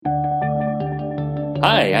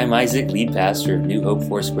Hi, I'm Isaac, lead pastor of New Hope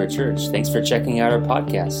Foursquare Church. Thanks for checking out our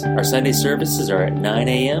podcast. Our Sunday services are at 9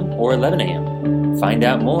 a.m. or 11 a.m. Find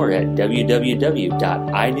out more at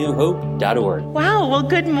www.inewhope.org. Wow, well,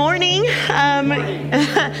 good morning.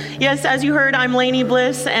 Yes, as you heard, I'm Lainey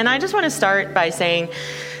Bliss, and I just want to start by saying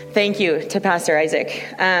thank you to Pastor Isaac.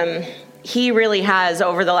 He really has,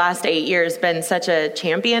 over the last 8 years, been such a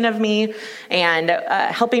champion of me and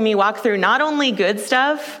helping me walk through not only good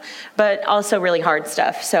stuff, but also really hard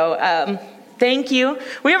stuff. So thank you.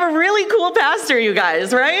 We have a really cool pastor, you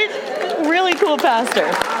guys, right? Really cool pastor.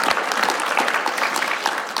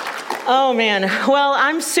 Oh, man. Well,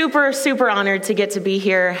 I'm super, super honored to get to be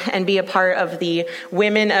here and be a part of the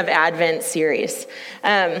Women of Advent series.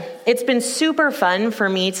 It's been super fun for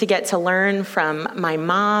me to get to learn from my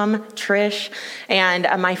mom, Trish, and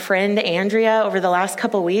my friend, Andrea, over the last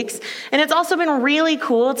couple weeks. And it's also been really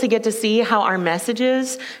cool to get to see how our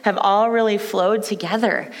messages have all really flowed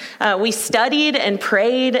together. We studied and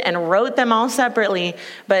prayed and wrote them all separately,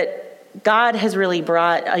 but God has really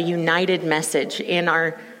brought a united message in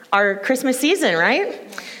our Christmas season, right?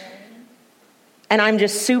 And I'm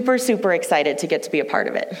just super, super excited to get to be a part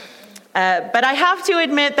of it. But I have to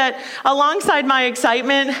admit that alongside my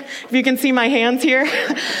excitement, if you can see my hands here,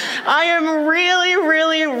 I am really,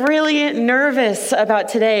 really, really nervous about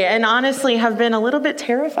today and honestly have been a little bit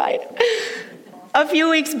terrified. A few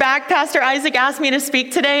weeks back, Pastor Isaac asked me to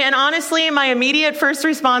speak today, and honestly, my immediate first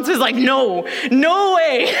response was like, no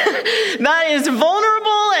way. That is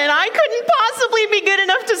vulnerable, and I couldn't possibly be good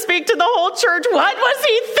enough to speak to the whole church. What was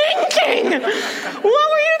he thinking? What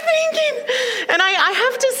were you thinking? And I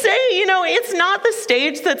have to say, it's not the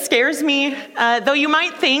stage that scares me, though you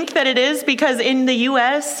might think that it is, because in the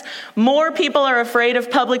U.S., more people are afraid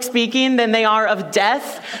of public speaking than they are of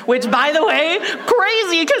death, which, by the way,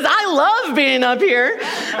 crazy, because I love being up here.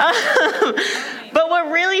 But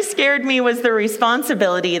what really scared me was the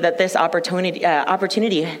responsibility that this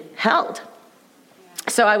opportunity held.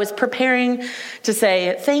 So I was preparing to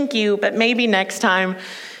say, thank you, but maybe next time.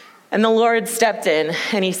 And the Lord stepped in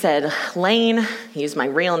and he said, Lane, he used my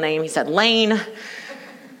real name. He said, Lane,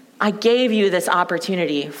 I gave you this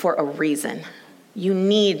opportunity for a reason. You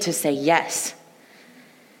need to say yes.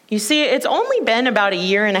 You see, it's only been about 1.5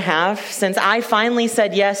 years since I finally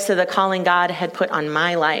said yes to the calling God had put on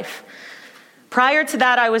my life. Prior to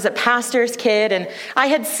that, I was a pastor's kid, and I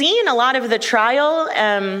had seen a lot of the trial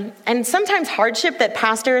and sometimes hardship that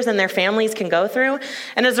pastors and their families can go through.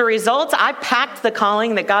 And as a result, I packed the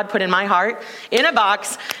calling that God put in my heart in a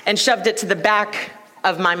box and shoved it to the back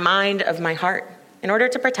of my mind, of my heart, in order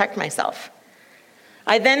to protect myself.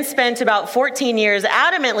 I then spent about 14 years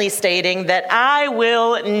adamantly stating that I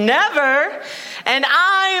will never, and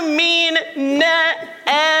I mean never,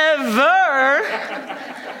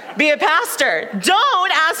 be a pastor.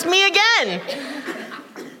 Don't ask me again.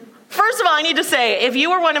 First of all, I need to say, if you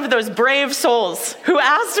were one of those brave souls who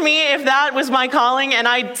asked me if that was my calling and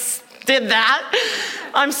I did that,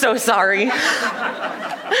 I'm so sorry.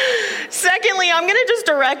 Secondly, I'm going to just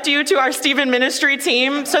direct you to our Stephen ministry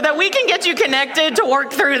team so that we can get you connected to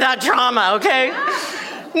work through that trauma, okay?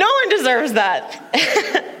 No one deserves that.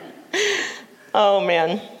 Oh,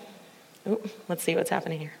 man. Ooh, let's see what's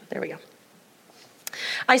happening here. There we go.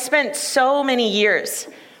 I spent so many years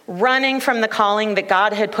running from the calling that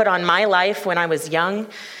God had put on my life when I was young,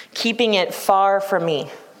 keeping it far from me.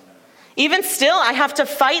 Even still, I have to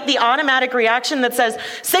fight the automatic reaction that says,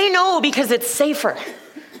 say no because it's safer,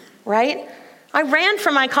 right? I ran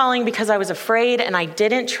from my calling because I was afraid and I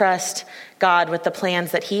didn't trust God with the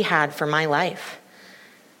plans that he had for my life.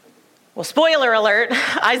 Well, spoiler alert,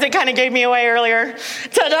 Isaac kind of gave me away earlier.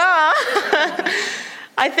 Ta-da!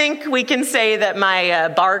 I think we can say that my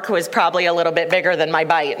bark was probably a little bit bigger than my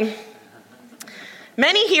bite.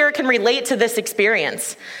 Many here can relate to this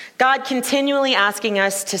experience. God continually asking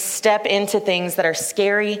us to step into things that are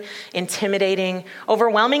scary, intimidating,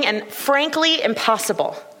 overwhelming, and frankly,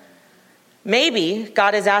 impossible. Maybe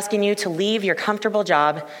God is asking you to leave your comfortable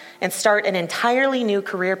job and start an entirely new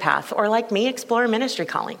career path, or like me, explore a ministry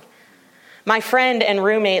calling. My friend and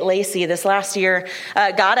roommate, Lacey, this last year,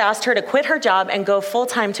 God asked her to quit her job and go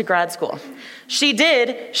full-time to grad school. She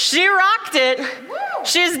did. She rocked it.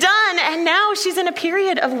 She's done. And now she's in a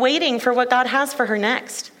period of waiting for what God has for her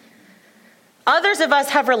next. Others of us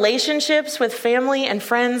have relationships with family and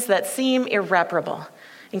friends that seem irreparable.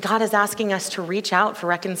 And God is asking us to reach out for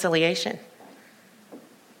reconciliation.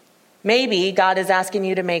 Maybe God is asking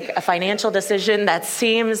you to make a financial decision that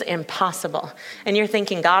seems impossible. And you're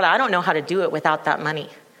thinking, God, I don't know how to do it without that money.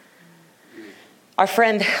 Our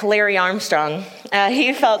friend Larry Armstrong,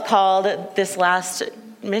 he felt called this last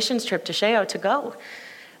missions trip to Sheo to go.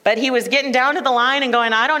 But he was getting down to the line and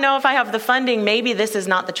going, I don't know if I have the funding. Maybe this is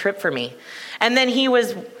not the trip for me. And then he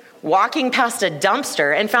was walking past a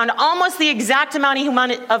dumpster and found almost the exact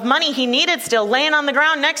amount of money he needed still laying on the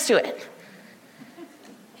ground next to it.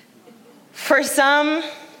 For some,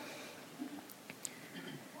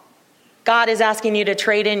 God is asking you to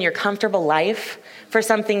trade in your comfortable life for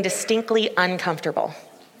something distinctly uncomfortable.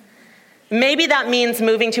 Maybe that means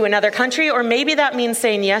moving to another country, or maybe that means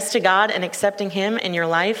saying yes to God and accepting him in your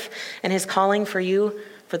life and his calling for you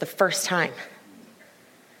for the first time.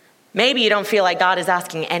 Maybe you don't feel like God is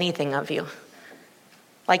asking anything of you,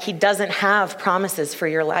 like he doesn't have promises for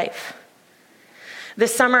your life.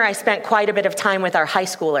 This summer, I spent quite a bit of time with our high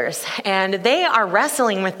schoolers, and they are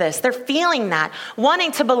wrestling with this. They're feeling that,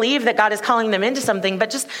 wanting to believe that God is calling them into something, but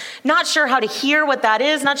just not sure how to hear what that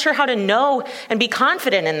is, not sure how to know and be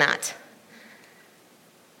confident in that.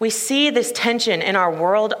 We see this tension in our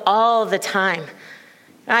world all the time.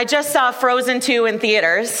 I just saw Frozen 2 in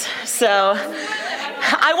theaters, so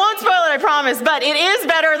I won't spoil it, I promise, but it is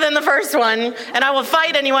better than the first one, and I will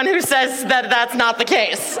fight anyone who says that that's not the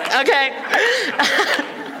case, okay?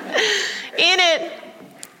 In it,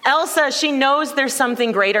 Elsa, she knows there's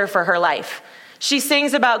something greater for her life. She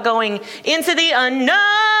sings about going into the unknown,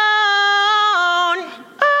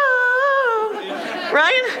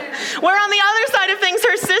 right? Where on the other side of things,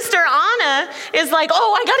 her sister Anna is like,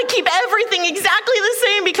 I got to keep everything exactly the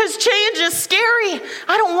same because change is scary.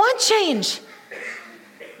 I don't want change.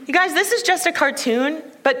 You guys, this is just a cartoon,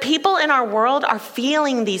 but people in our world are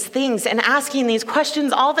feeling these things and asking these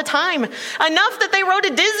questions all the time. Enough that they wrote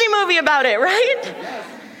a Disney movie about it, right?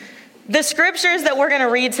 The scriptures that we're going to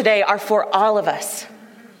read today are for all of us.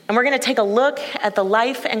 And we're going to take a look at the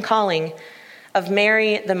life and calling of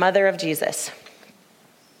Mary, the mother of Jesus,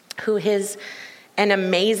 who is an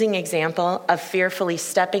amazing example of fearfully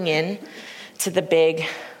stepping in to the big,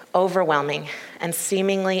 overwhelming, and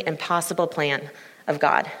seemingly impossible plan of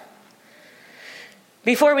God.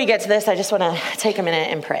 Before we get to this, I just want to take a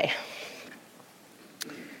minute and pray.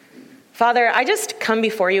 Father, I just come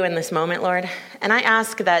before you in this moment, Lord, and I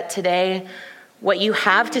ask that today what you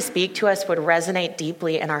have to speak to us would resonate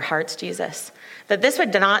deeply in our hearts, Jesus. That this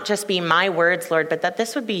would not just be my words, Lord, but that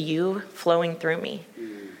this would be you flowing through me.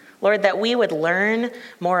 Lord, that we would learn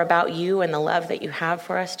more about you and the love that you have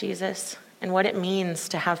for us, Jesus, and what it means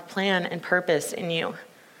to have plan and purpose in you.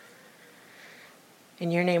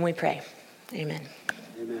 In your name we pray. Amen.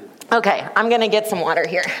 Amen. Okay, I'm going to get some water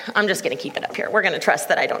here. I'm just going to keep it up here. We're going to trust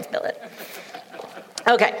that I don't spill it.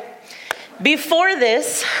 Okay. Before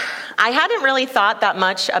this, I hadn't really thought that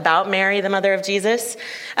much about Mary, the mother of Jesus.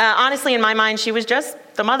 Honestly, in my mind, she was just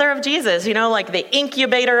the mother of Jesus, like the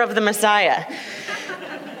incubator of the Messiah.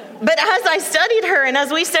 But as I studied her, and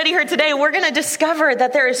as we study her today, we're going to discover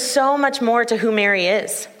that there is so much more to who Mary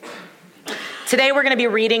is. Today we're going to be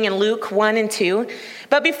reading in Luke 1 and 2.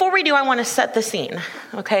 But before we do, I want to set the scene.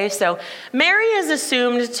 Okay, so Mary is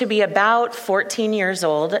assumed to be about 14 years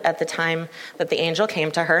old at the time that the angel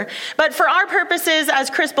came to her. But for our purposes, as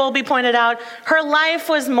Chris Bowlby pointed out, her life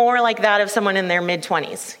was more like that of someone in their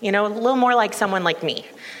mid-20s. A little more like someone like me.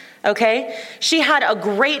 Okay? She had a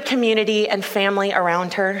great community and family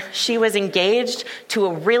around her. She was engaged to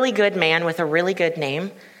a really good man with a really good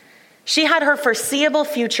name. She had her foreseeable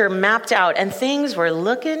future mapped out, and things were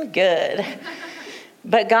looking good.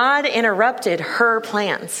 But God interrupted her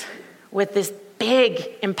plans with this big,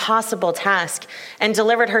 impossible task and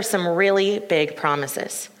delivered her some really big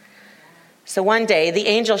promises. So one day, the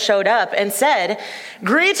angel showed up and said,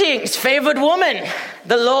 "Greetings, favored woman,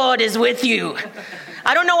 the Lord is with you."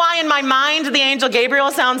 I don't know why in my mind the angel Gabriel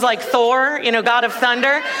sounds like Thor, God of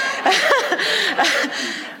thunder.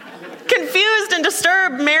 Confused and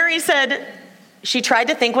disturbed, Mary said, she tried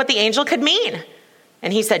to think what the angel could mean.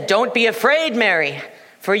 And he said, "Don't be afraid, Mary,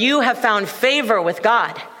 for you have found favor with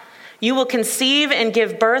God. You will conceive and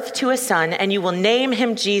give birth to a son, and you will name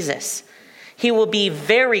him Jesus. He will be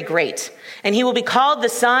very great, and he will be called the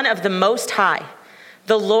Son of the Most High.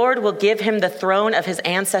 The Lord will give him the throne of his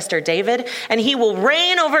ancestor David, and he will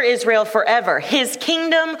reign over Israel forever. His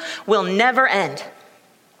kingdom will never end."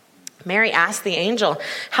 Mary asked the angel,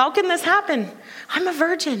 "How can this happen? I'm a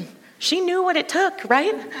virgin." She knew what it took,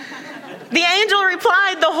 right? The angel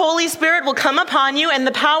replied, "The Holy Spirit will come upon you, and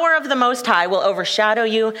the power of the Most High will overshadow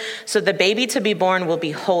you, so the baby to be born will be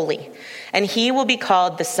holy, and he will be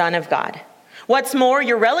called the Son of God. What's more,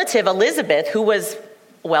 your relative Elizabeth, who was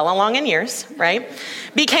well along in years, right,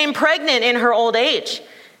 became pregnant in her old age.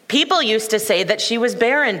 People used to say that she was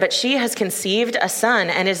barren, but she has conceived a son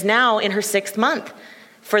and is now in her 6th month.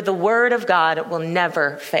 For the word of God will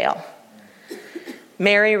never fail."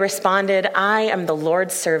 Mary responded, I am the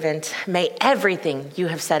Lord's servant. May everything you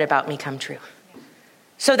have said about me come true.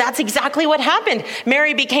 So that's exactly what happened.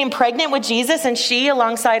 Mary became pregnant with Jesus, and she,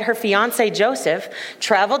 alongside her fiancé Joseph,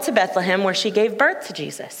 traveled to Bethlehem where she gave birth to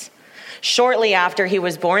Jesus. Shortly after he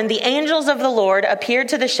was born, the angels of the Lord appeared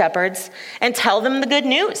to the shepherds and tell them the good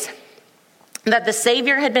news that the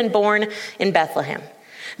Savior had been born in Bethlehem.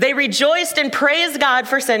 They rejoiced and praised God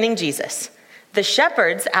for sending Jesus. The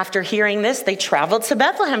shepherds, after hearing this, they traveled to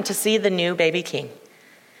Bethlehem to see the new baby king.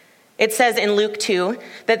 It says in Luke 2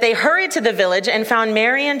 that they hurried to the village and found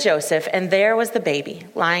Mary and Joseph, and there was the baby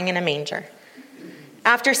lying in a manger.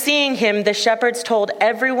 After seeing him, the shepherds told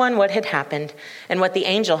everyone what had happened and what the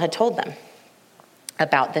angel had told them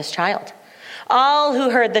about this child. All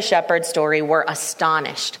who heard the shepherd's story were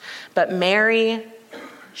astonished, but Mary,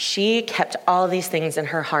 she kept all these things in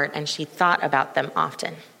her heart, and she thought about them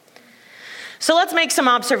often. So let's make some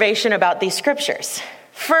observation about these scriptures.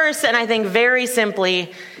 First, and I think very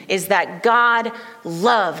simply, is that God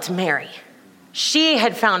loved Mary. She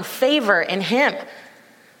had found favor in him.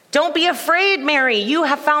 Don't be afraid, Mary. You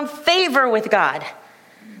have found favor with God.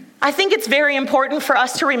 I think it's very important for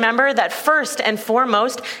us to remember that first and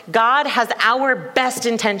foremost, God has our best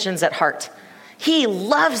intentions at heart. He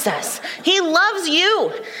loves us. He loves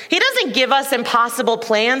you. He doesn't give us impossible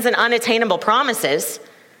plans and unattainable promises.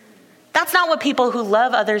 That's not what people who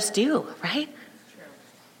love others do, right?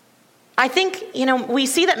 I think, we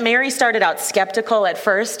see that Mary started out skeptical at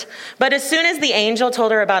first, but as soon as the angel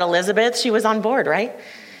told her about Elizabeth, she was on board, right?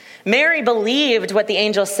 Mary believed what the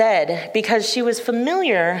angel said because she was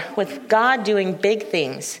familiar with God doing big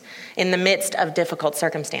things in the midst of difficult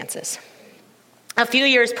circumstances. A few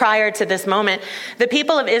years prior to this moment, the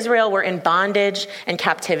people of Israel were in bondage and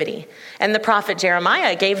captivity, and the prophet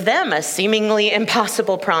Jeremiah gave them a seemingly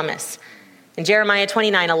impossible promise. In Jeremiah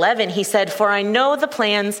 29:11, he said, "For I know the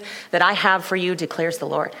plans that I have for you, declares the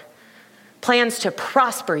Lord. Plans to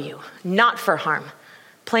prosper you, not for harm.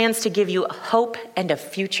 Plans to give you hope and a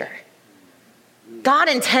future." God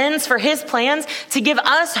intends for his plans to give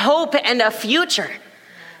us hope and a future.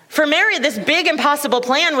 For Mary, this big impossible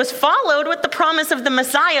plan was followed with the promise of the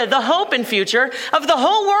Messiah, the hope and future of the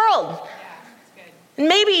whole world. And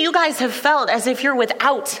maybe you guys have felt as if you're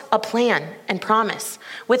without a plan and promise,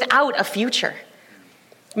 without a future.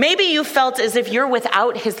 Maybe you felt as if you're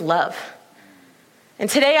without his love. And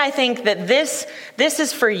today I think that this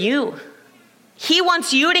is for you. He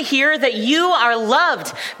wants you to hear that you are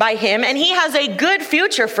loved by him, and he has a good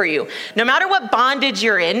future for you. No matter what bondage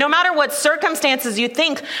you're in, no matter what circumstances you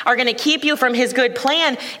think are going to keep you from his good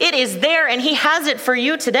plan, it is there, and he has it for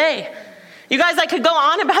you today. You guys, I could go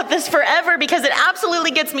on about this forever because it absolutely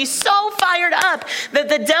gets me so fired up that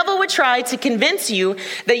the devil would try to convince you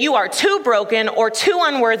that you are too broken or too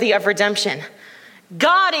unworthy of redemption.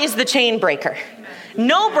 God is the chain breaker.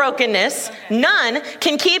 No brokenness, none,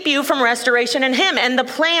 can keep you from restoration in him and the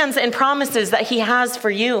plans and promises that he has for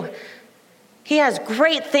you. He has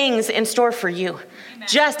great things in store for you,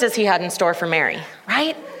 just as he had in store for Mary,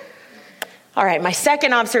 right? All right, my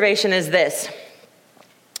second observation is this.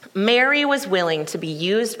 Mary was willing to be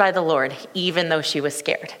used by the Lord even though she was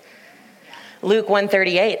scared. Luke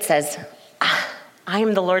 1:38 says, "I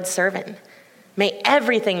am the Lord's servant. May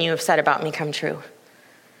everything you have said about me come true."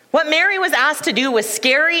 What Mary was asked to do was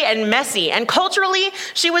scary and messy, and culturally,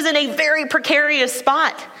 she was in a very precarious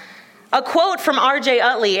spot. A quote from R.J.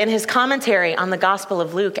 Utley in his commentary on the Gospel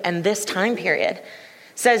of Luke and this time period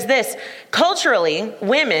says this: culturally,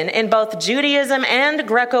 women in both Judaism and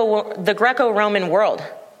the Greco-Roman world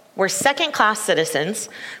were second-class citizens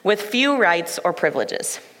with few rights or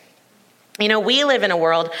privileges. We live in a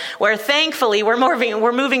world where thankfully we're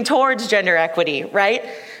moving towards gender equity, right?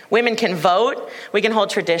 Women can vote. We can hold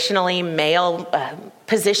traditionally male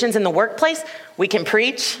positions in the workplace. We can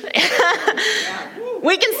preach.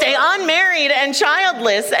 We can stay unmarried and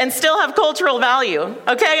childless and still have cultural value.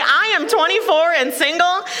 Okay, I am 24 and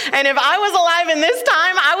single, and if I was alive in this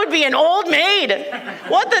time, I would be an old maid.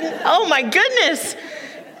 Oh my goodness.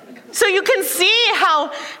 So you can see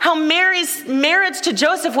how Mary's marriage to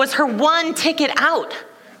Joseph was her one ticket out.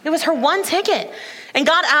 It was her one ticket. And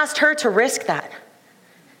God asked her to risk that.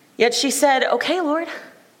 Yet she said, "Okay, Lord,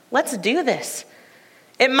 let's do this."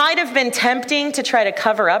 It might have been tempting to try to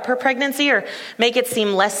cover up her pregnancy or make it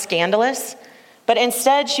seem less scandalous, but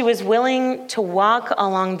instead she was willing to walk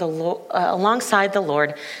alongside the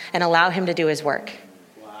Lord and allow him to do his work,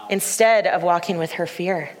 instead of walking with her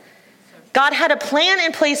fear. God had a plan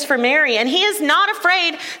in place for Mary, and he is not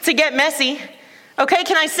afraid to get messy. Okay,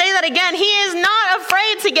 can I say that again? He is not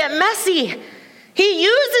afraid to get messy. He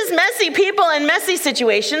uses messy people and messy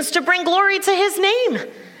situations to bring glory to his name,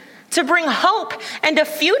 to bring hope and a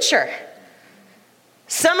future.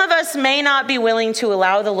 Some of us may not be willing to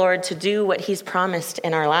allow the Lord to do what he's promised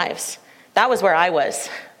in our lives. That was where I was.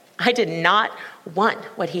 I did not want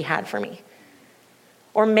what he had for me.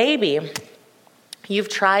 Or maybe you've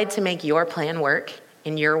tried to make your plan work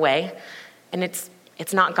in your way, and it's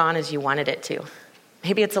not gone as you wanted it to.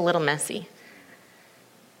 Maybe it's a little messy.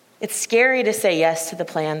 It's scary to say yes to the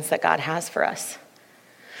plans that God has for us.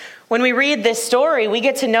 When we read this story, we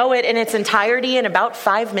get to know it in its entirety in about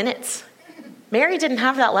 5 minutes. Mary didn't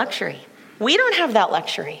have that luxury. We don't have that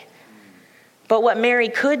luxury. But what Mary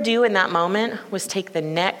could do in that moment was take the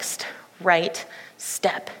next right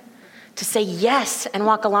step, to say yes and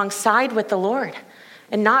walk alongside with the Lord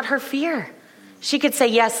and not her fear. She could say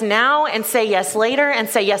yes now and say yes later and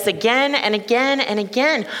say yes again and again and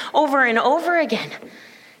again, over and over again.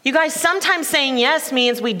 You guys, sometimes saying yes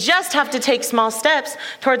means we just have to take small steps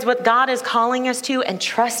towards what God is calling us to and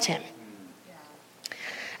trust him.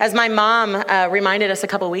 As my mom reminded us a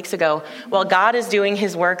couple weeks ago, while God is doing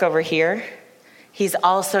his work over here, he's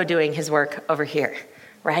also doing his work over here,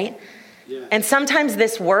 right? Yeah. And sometimes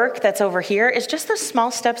this work that's over here is just those small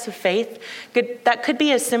steps of faith. That could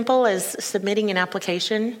be as simple as submitting an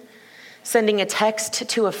application, sending a text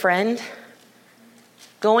to a friend,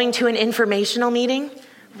 going to an informational meeting,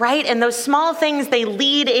 right? And those small things, they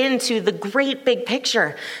lead into the great big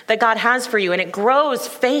picture that God has for you, and it grows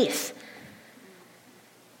faith.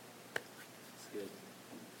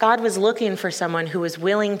 God was looking for someone who was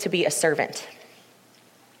willing to be a servant.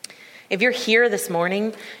 If you're here this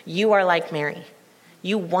morning, you are like Mary.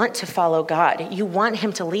 You want to follow God. You want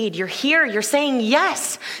him to lead. You're here. You're saying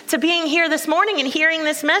yes to being here this morning and hearing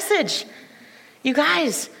this message. You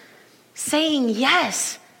guys, saying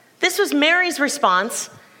yes. This was Mary's response,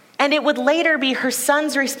 and it would later be her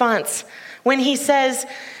son's response when he says,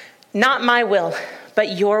 "Not my will,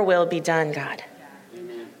 but your will be done, God."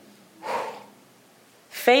 Amen.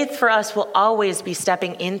 Faith for us will always be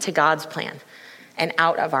stepping into God's plan and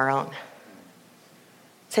out of our own.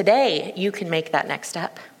 Today, you can make that next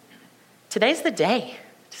step. Today's the day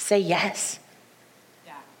to say yes.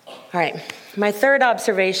 Yeah. All right. My third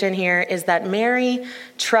observation here is that Mary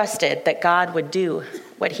trusted that God would do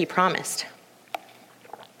what he promised.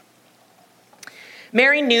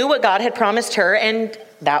 Mary knew what God had promised her, and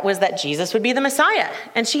that was that Jesus would be the Messiah.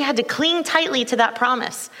 And she had to cling tightly to that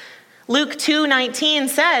promise. Luke 2:19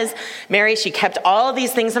 says, Mary, she kept all of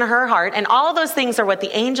these things in her heart, and all those things are what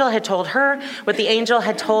the angel had told her, what the angel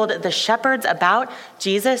had told the shepherds about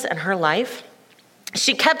Jesus and her life.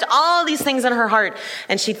 She kept all these things in her heart,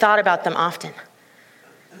 and she thought about them often.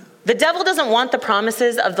 The devil doesn't want the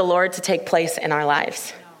promises of the Lord to take place in our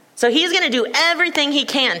lives. So he's going to do everything he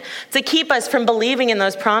can to keep us from believing in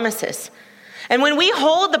those promises. And when we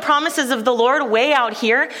hold the promises of the Lord way out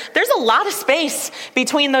here, there's a lot of space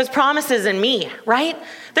between those promises and me, right?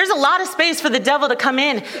 There's a lot of space for the devil to come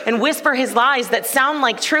in and whisper his lies that sound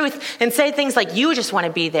like truth and say things like, you just want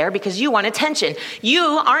to be there because you want attention. You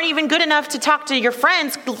aren't even good enough to talk to your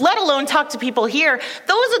friends, let alone talk to people here.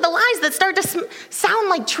 Those are the lies that start to sound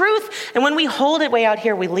like truth. And when we hold it way out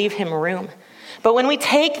here, we leave him room. But when we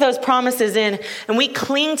take those promises in and we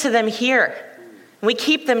cling to them here, and we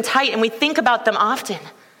keep them tight and we think about them often,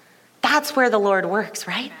 that's where the Lord works,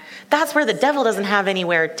 right? That's where the devil doesn't have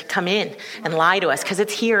anywhere to come in and lie to us because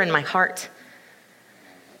it's here in my heart.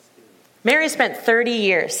 Mary spent 30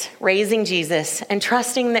 years raising Jesus and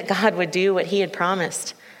trusting that God would do what he had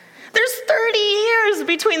promised. There's 30 years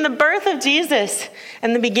between the birth of Jesus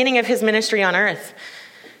and the beginning of his ministry on earth.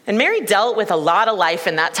 And Mary dealt with a lot of life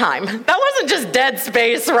in that time. That wasn't just dead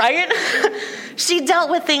space, right? She dealt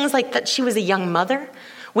with things like that she was a young mother.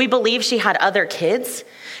 We believe she had other kids.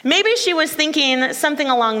 Maybe she was thinking something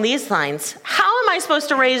along these lines. How am I supposed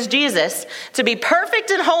to raise Jesus to be perfect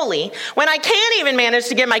and holy when I can't even manage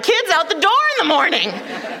to get my kids out the door in the morning?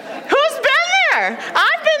 Who's been there? I've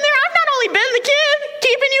been there. I've not only been the kid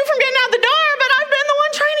keeping you from getting out the door, but I've been the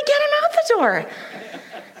one trying to get him out the door.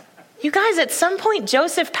 You guys, at some point,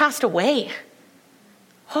 Joseph passed away.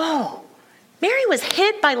 Oh, Mary was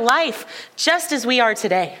hit by life just as we are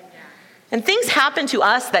today. And things happen to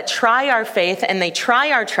us that try our faith and they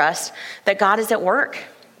try our trust that God is at work.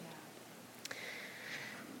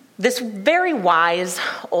 This very wise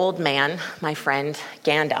old man, my friend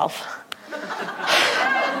Gandalf,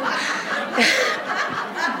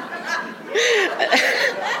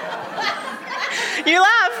 you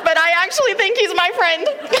laugh, but I actually think he's my friend.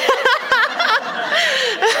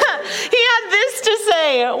 He had this to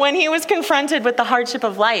say when he was confronted with the hardship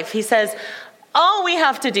of life. He says, all we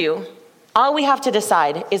have to do All we have to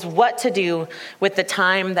decide is what to do with the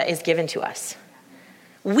time that is given to us.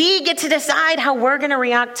 We get to decide how we're going to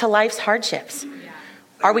react to life's hardships.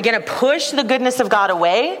 Are we going to push the goodness of God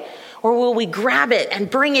away? Or will we grab it and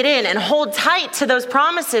bring it in and hold tight to those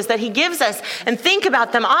promises that he gives us and think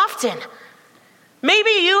about them often? Maybe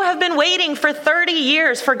you have been waiting for 30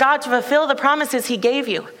 years for God to fulfill the promises he gave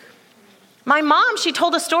you. My mom, she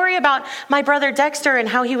told a story about my brother Dexter and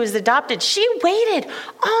how he was adopted. She waited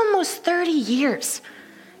almost 30 years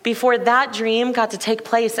before that dream got to take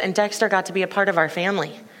place and Dexter got to be a part of our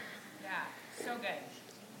family. Yeah, so good.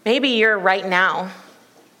 Maybe you're right now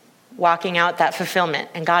walking out that fulfillment,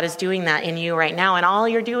 and God is doing that in you right now, and all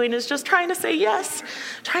you're doing is just trying to say yes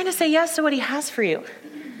to what he has for you.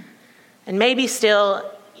 And maybe still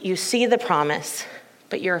you see the promise,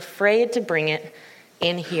 but you're afraid to bring it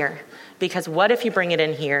in here, because what if you bring it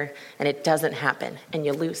in here and it doesn't happen and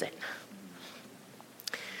you lose it?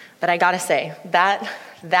 But I gotta say,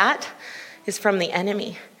 that is from the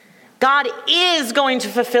enemy. God is going to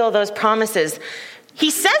fulfill those promises. He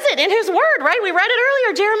says it in his word, right? We read it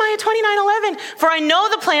earlier, Jeremiah 29:11. For I know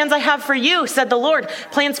the plans I have for you, said the Lord,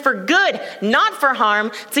 plans for good, not for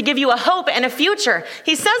harm, to give you a hope and a future.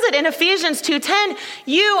 He says it in Ephesians 2:10.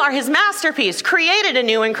 You are his masterpiece, created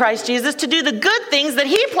anew in Christ Jesus to do the good things that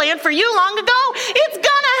he planned for you long ago. It's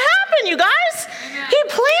gonna happen, you guys. He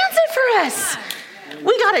plans it for us.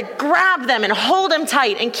 We gotta grab them and hold them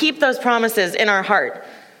tight and keep those promises in our heart.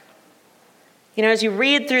 You know, as you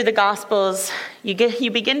read through the Gospels, you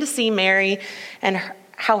begin to see Mary and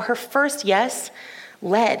how her first yes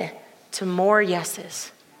led to more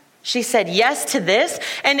yeses. She said yes to this,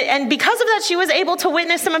 and because of that, she was able to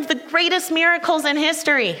witness some of the greatest miracles in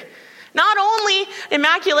history. Not only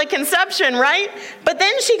Immaculate Conception, right? But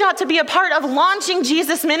then she got to be a part of launching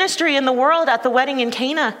Jesus' ministry in the world at the wedding in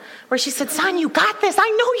Cana, where she said, son, you got this. I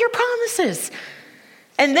know your promises.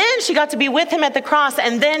 And then she got to be with him at the cross.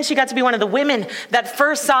 And then she got to be one of the women that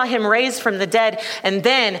first saw him raised from the dead. And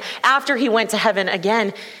then after he went to heaven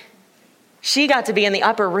again, she got to be in the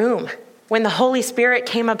upper room when the Holy Spirit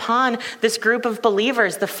came upon this group of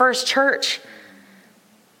believers, the first church.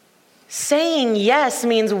 Saying yes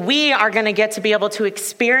means we are going to get to be able to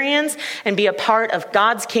experience and be a part of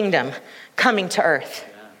God's kingdom coming to earth.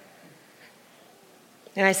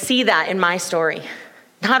 And I see that in my story.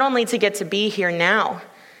 Not only to get to be here now,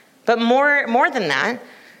 but more than that,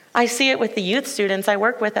 I see it with the youth students I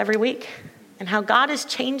work with every week and how God is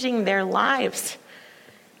changing their lives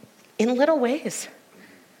in little ways.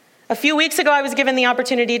 A few weeks ago, I was given the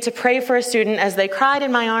opportunity to pray for a student as they cried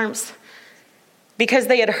in my arms because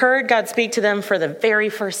they had heard God speak to them for the very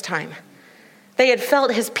first time. They had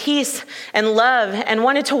felt his peace and love and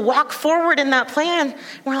wanted to walk forward in that plan. And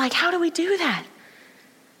we're like, how do we do that?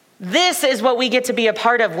 This is what we get to be a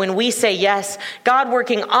part of when we say yes. God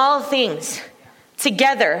working all things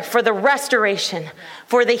together for the restoration,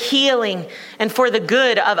 for the healing, and for the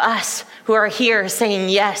good of us who are here saying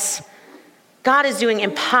yes. God is doing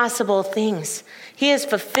impossible things. He is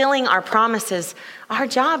fulfilling our promises. Our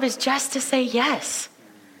job is just to say yes.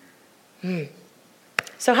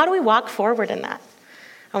 So how do we walk forward in that?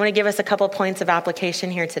 I want to give us a couple points of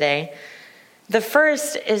application here today. The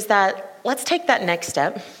first is that let's take that next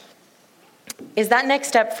step. Is that next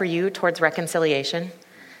step for you towards reconciliation?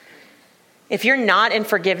 If you're not in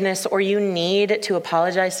forgiveness or you need to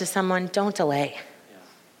apologize to someone, don't delay.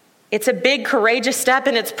 It's a big, courageous step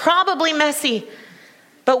and it's probably messy,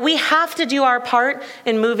 but we have to do our part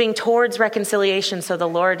in moving towards reconciliation so the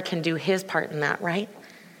Lord can do his part in that, right?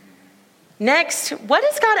 Next, what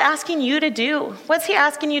is God asking you to do? What's he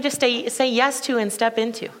asking you to say yes to and step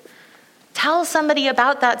into? Tell somebody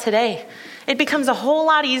about that today. It becomes a whole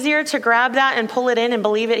lot easier to grab that and pull it in and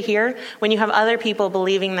believe it here when you have other people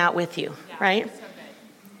believing that with you, right? So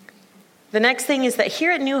the next thing is that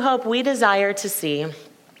here at New Hope, we desire to see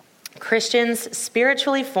Christians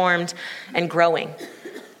spiritually formed and growing.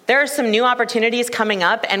 There are some new opportunities coming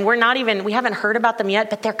up and we haven't heard about them yet,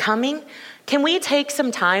 but they're coming. Can we take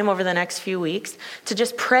some time over the next few weeks to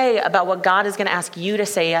just pray about what God is going to ask you to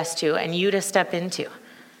say yes to and you to step into,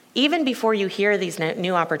 even before you hear these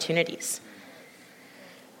new opportunities?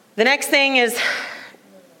 The next thing is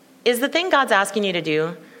the thing God's asking you to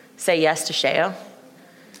do, say yes to Sheo?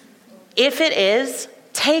 If it is,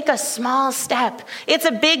 take a small step. It's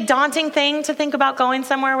a big, daunting thing to think about going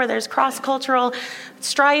somewhere where there's cross-cultural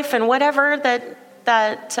strife and whatever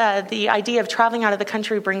that the idea of traveling out of the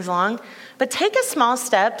country brings along. But take a small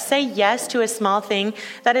step, say yes to a small thing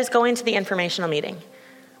that is going to the informational meeting.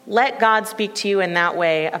 Let God speak to you in that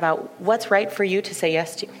way about what's right for you to say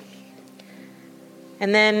yes to.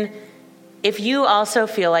 And then If you also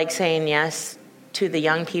feel like saying yes to the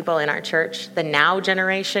young people in our church, the now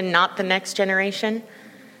generation, not the next generation,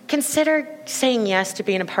 consider saying yes to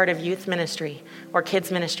being a part of youth ministry or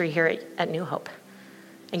kids ministry here at New Hope,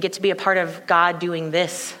 and get to be a part of God doing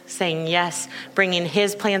this, saying yes, bringing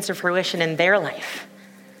his plans to fruition in their life.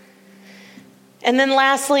 And then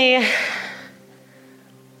lastly,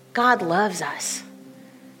 God loves us.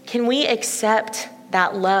 Can we accept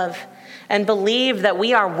that love and believe that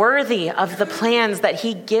we are worthy of the plans that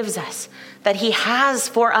he gives us, that he has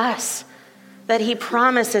for us, that he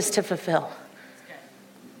promises to fulfill?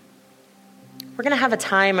 We're going to have a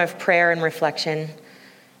time of prayer and reflection.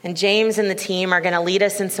 And James and the team are going to lead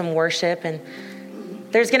us in some worship. And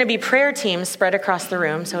there's going to be prayer teams spread across the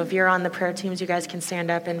room. So if you're on the prayer teams, you guys can stand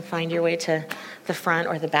up and find your way to the front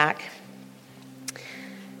or the back.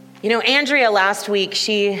 You know, Andrea last week,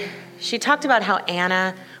 she talked about how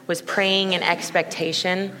Anna was praying in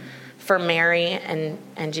expectation for Mary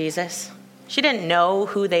and Jesus. She didn't know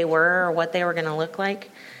who they were or what they were going to look like,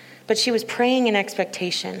 but she was praying in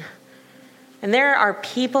expectation. And there are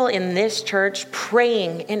people in this church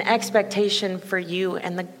praying in expectation for you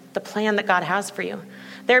and the plan that God has for you.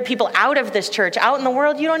 There are people out of this church, out in the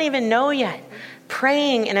world you don't even know yet,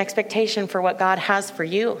 praying in expectation for what God has for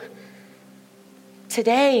you.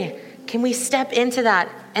 Today, can we step into that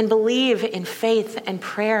and believe in faith and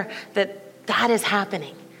prayer that that is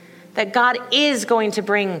happening? That God is going to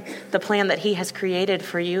bring the plan that he has created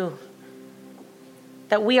for you.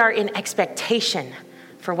 That we are in expectation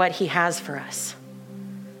for what he has for us.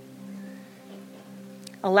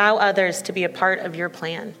 Allow others to be a part of your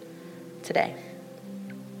plan today.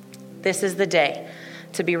 This is the day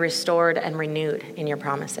to be restored and renewed in your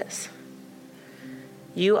promises.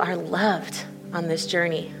 You are loved on this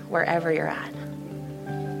journey wherever you're at.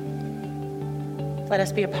 Let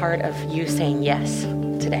us be a part of you saying yes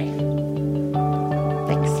today.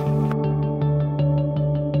 Thanks.